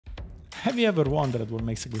Have you ever wondered what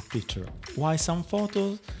makes a good picture? Why some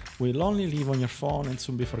photos will only live on your phone and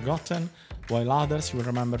soon be forgotten, while others you will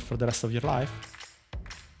remember for the rest of your life?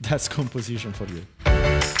 That's composition for you.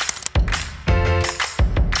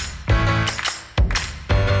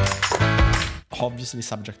 Obviously,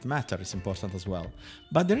 subject matter is important as well,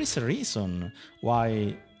 but there is a reason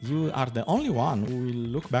why you are the only one who will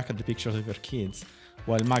look back at the pictures of your kids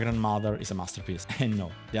while my grandmother is a masterpiece. And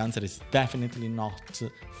no, the answer is definitely not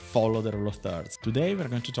follow the rule of thirds. Today we're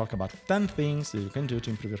going to talk about 10 things that you can do to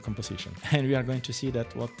improve your composition. And we are going to see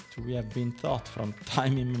that what we have been taught from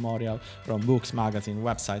time immemorial, from books, magazines,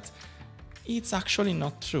 websites, it's actually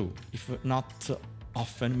not true, if not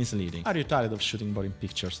often misleading. Are you tired of shooting boring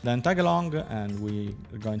pictures? Then tag along and we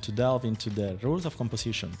are going to delve into the rules of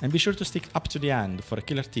composition. And be sure to stick up to the end for a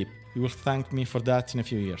killer tip. You will thank me for that in a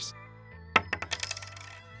few years.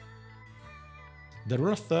 The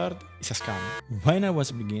rule of third is a scam. When I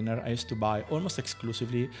was a beginner, I used to buy almost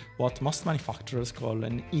exclusively what most manufacturers call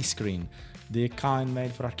an E-screen, the kind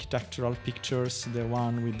made for architectural pictures, the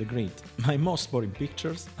one with the grid. My most boring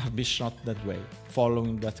pictures have been shot that way,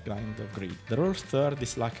 following that kind of grid. The rule of third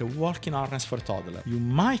is like a walking harness for a toddler. You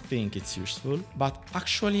might think it's useful, but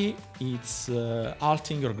actually it's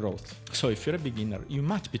halting your growth. So if you're a beginner, you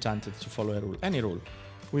might be tempted to follow a rule, any rule.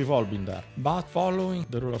 We've all been there. But following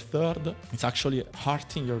the rule of third, it's actually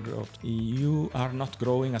hurting your growth. You are not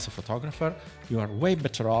growing as a photographer. You are way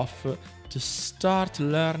better off to start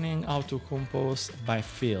learning how to compose by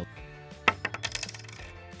feel.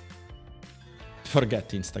 Forget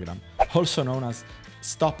Instagram, also known as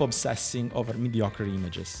stop obsessing over mediocre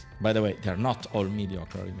images. By the way, they're not all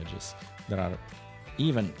mediocre images. There are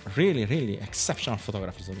even really, really exceptional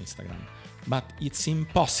photographers on Instagram. But it's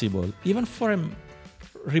impossible, even for a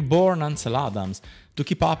reborn Ansel Adams, to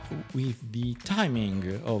keep up with the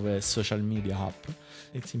timing of a social media app.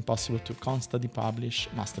 It's impossible to constantly publish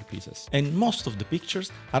masterpieces. And most of the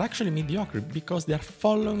pictures are actually mediocre because they are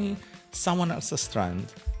following someone else's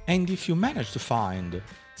trend. And if you manage to find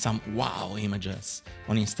some wow images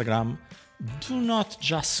on Instagram, do not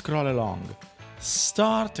just scroll along.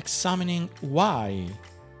 Start examining why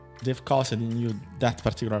they've caused in you that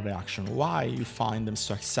particular reaction, why you find them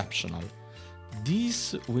so exceptional.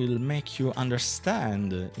 This will make you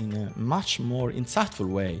understand in a much more insightful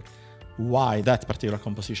way why that particular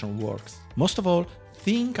composition works. Most of all,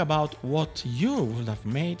 think about what you would have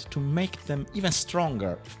made to make them even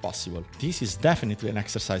stronger if possible. This is definitely an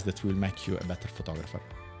exercise that will make you a better photographer.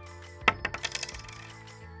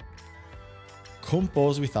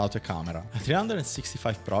 Compose without a camera. A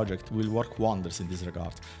 365 project will work wonders in this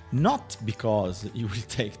regard. Not because you will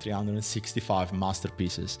take 365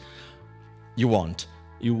 masterpieces. You won't.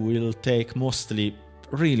 You will take mostly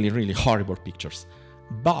really, really horrible pictures.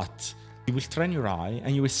 But you will train your eye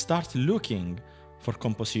and you will start looking for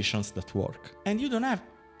compositions that work. And you don't have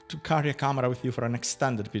to carry a camera with you for an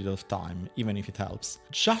extended period of time, even if it helps.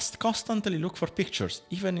 Just constantly look for pictures,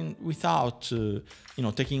 even without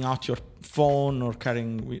taking out your phone or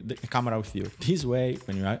carrying the camera with you. This way,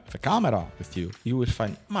 when you have a camera with you, you will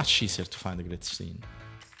find much easier to find a great scene.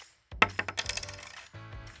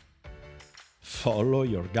 Follow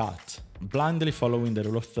your gut. Blindly following the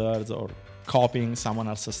rule of thirds or copying someone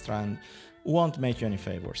else's trend won't make you any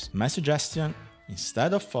favors. My suggestion,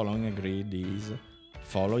 instead of following a grid, is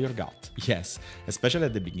follow your gut. Yes, especially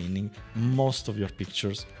at the beginning, most of your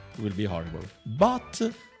pictures will be horrible. But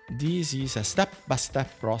this is a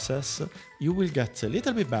step-by-step process. You will get a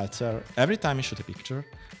little bit better every time you shoot a picture,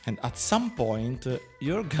 and at some point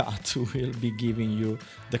your gut will be giving you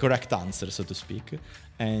the correct answer, so to speak,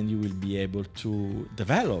 and you will be able to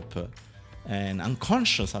develop an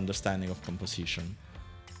unconscious understanding of composition.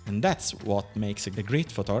 And that's what makes a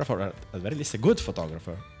great photographer, or at the very least a good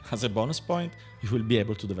photographer. As a bonus point, you will be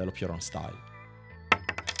able to develop your own style.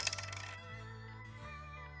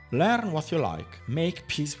 Learn what you like. Make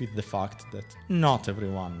peace with the fact that not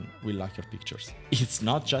everyone will like your pictures. It's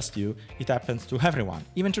not just you, it happens to everyone,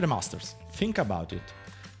 even to the masters. Think about it.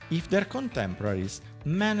 If their contemporaries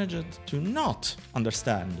managed to not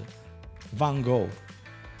understand Van Gogh,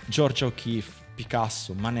 George O'Keeffe,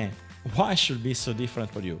 Picasso, Manet, why should it be so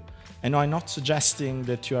different for you? And I'm not suggesting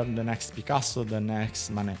that you are the next Picasso, the next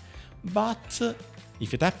Manet, but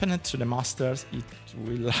if it happened to the masters, it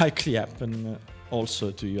will likely happen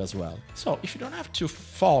also to you as well. So if you don't have to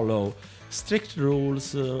follow strict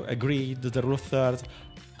rules, agreed, the rule of thirds,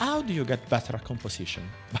 how do you get better at composition?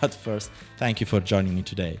 But first, thank you for joining me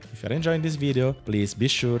today. If you're enjoying this video, please be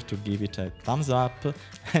sure to give it a thumbs up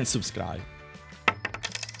and subscribe.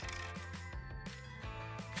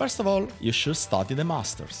 First of all, you should study the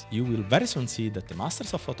masters. You will very soon see that the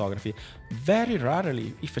masters of photography very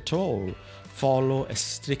rarely, if at all, follow a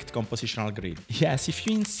strict compositional grid. Yes, if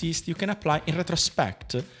you insist, you can apply in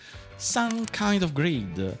retrospect some kind of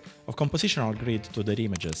grid, of compositional grid to their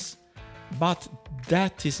images. But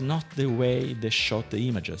that is not the way they shot the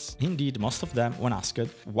images. Indeed, most of them, when asked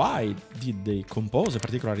why did they compose a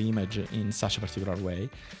particular image in such a particular way,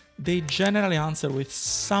 they generally answer with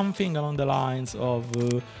something along the lines of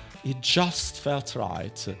it just felt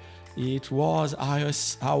right. It was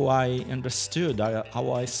how I understood,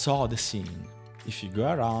 how I saw the scene. If you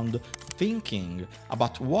go around thinking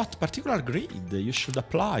about what particular grid you should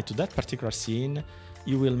apply to that particular scene,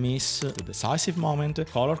 you will miss the decisive moment, the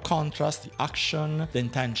color contrast, the action, the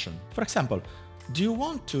intention. For example, do you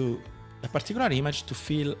want a particular image to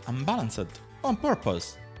feel unbalanced on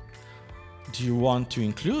purpose? Do you want to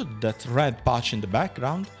include that red patch in the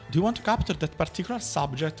background? Do you want to capture that particular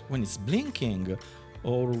subject when it's blinking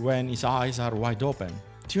or when his eyes are wide open?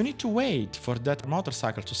 Do you need to wait for that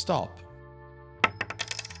motorcycle to stop?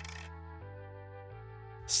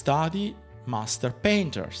 Study master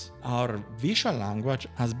painters. Our visual language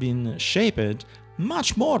has been shaped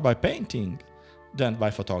much more by painting than by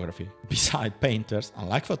photography. Besides, painters,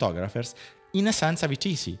 unlike photographers, in a sense have it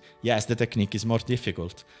easy. Yes, the technique is more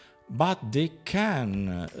difficult, but they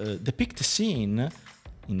can depict the scene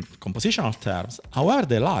in compositional terms however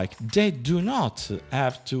they like. They do not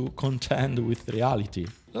have to contend with reality,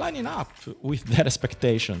 lining up with their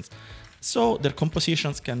expectations. So their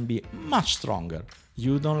compositions can be much stronger.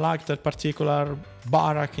 You don't like that particular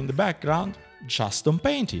barrack in the background? Just don't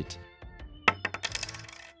paint it.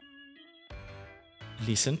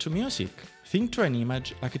 Listen to music. Think to an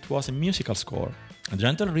image like it was a musical score. A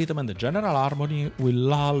gentle rhythm and the general harmony will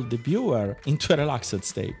lull the viewer into a relaxed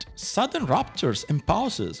state. Sudden ruptures and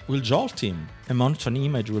pauses will jolt him. A monotone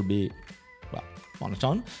image will be, well,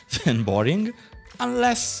 monotone and boring,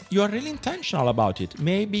 unless you are really intentional about it,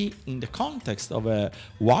 maybe in the context of a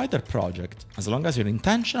wider project. As long as you're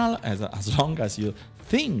intentional, as long as you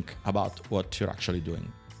think about what you're actually doing.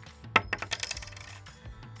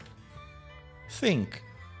 Think.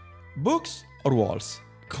 Books or walls?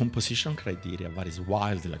 Composition criteria varies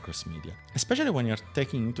wildly across media, especially when you're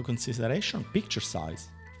taking into consideration picture size.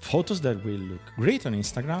 Photos that will look great on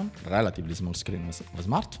Instagram, relatively small screen of a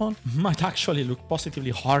smartphone, might actually look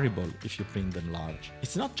positively horrible if you print them large.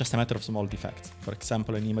 It's not just a matter of small defects. For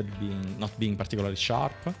example, an image not being particularly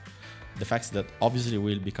sharp, defects that obviously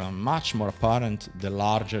will become much more apparent the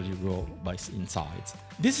larger you go in size.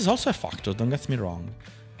 This is also a factor, don't get me wrong,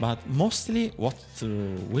 but mostly what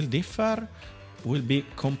will differ will be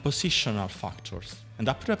compositional factors, and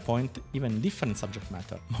up to a point, even different subject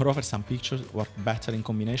matter. Moreover, some pictures work better in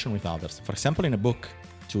combination with others. For example, in a book,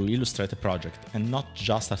 to illustrate a project, and not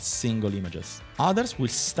just as single images. Others will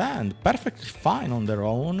stand perfectly fine on their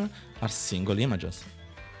own as single images.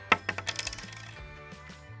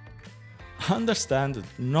 Understand that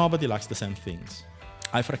nobody likes the same things.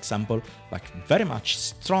 I, for example, like very much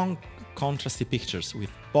strong contrasty pictures with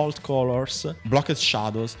bold colors, blocked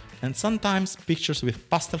shadows, and sometimes pictures with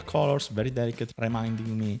pastel colors, very delicate,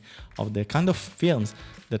 reminding me of the kind of films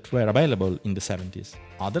that were available in the 70s.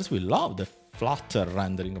 Others will love the flatter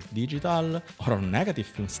rendering of digital or of negative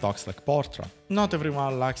film stocks like Portra. Not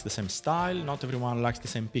everyone likes the same style, not everyone likes the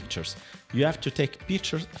same pictures. You have to take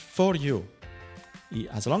pictures for you.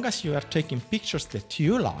 As long as you are taking pictures that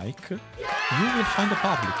you like, you will find a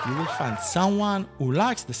public, you will find someone who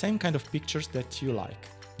likes the same kind of pictures that you like.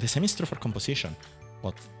 The same is true for composition.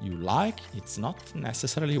 What you like, it's not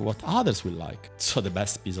necessarily what others will like. So the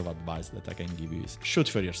best piece of advice that I can give you is shoot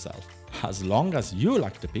for yourself. As long as you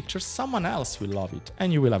like the picture, someone else will love it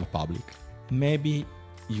and you will have a public. Maybe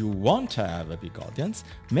you won't have a big audience,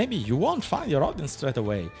 maybe you won't find your audience straight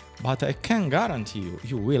away, but I can guarantee you,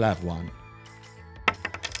 you will have one.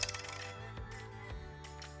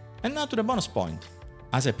 And now to the bonus point.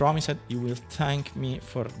 As I promised, you will thank me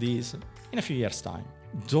for this in a few years' time.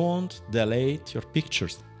 Don't delete your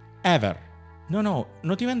pictures, ever. No,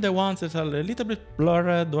 not even the ones that are a little bit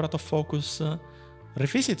blurred or out of focus.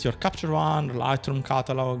 Revisit your Capture One or Lightroom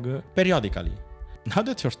catalog periodically. Now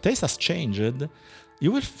that your taste has changed,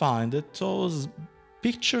 you will find that those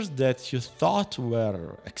pictures that you thought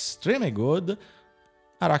were extremely good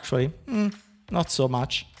are actually not so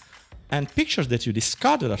much. And pictures that you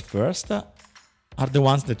discarded at first are the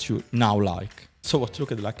ones that you now like. So what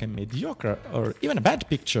looked like a mediocre or even a bad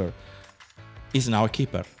picture is now a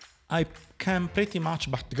keeper. I can pretty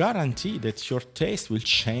much but guarantee that your taste will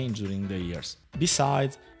change during the years.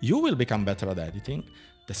 Besides, you will become better at editing,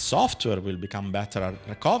 The software will become better at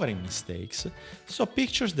recovering mistakes, so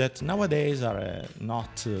pictures that nowadays are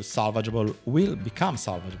not salvageable will become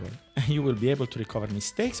salvageable. You will be able to recover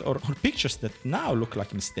mistakes, or pictures that now look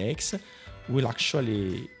like mistakes will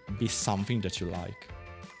actually be something that you like.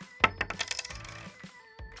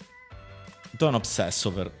 Don't obsess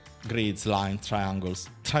over grids, lines, triangles.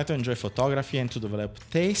 Try to enjoy photography and to develop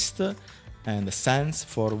taste and a sense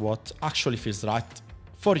for what actually feels right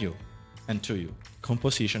for you and to you.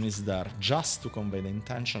 Composition is there just to convey the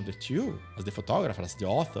intention that you, as the photographer, as the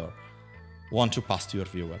author, want to pass to your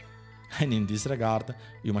viewer. And in this regard,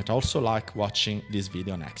 you might also like watching this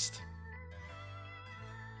video next.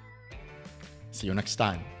 See you next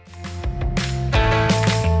time.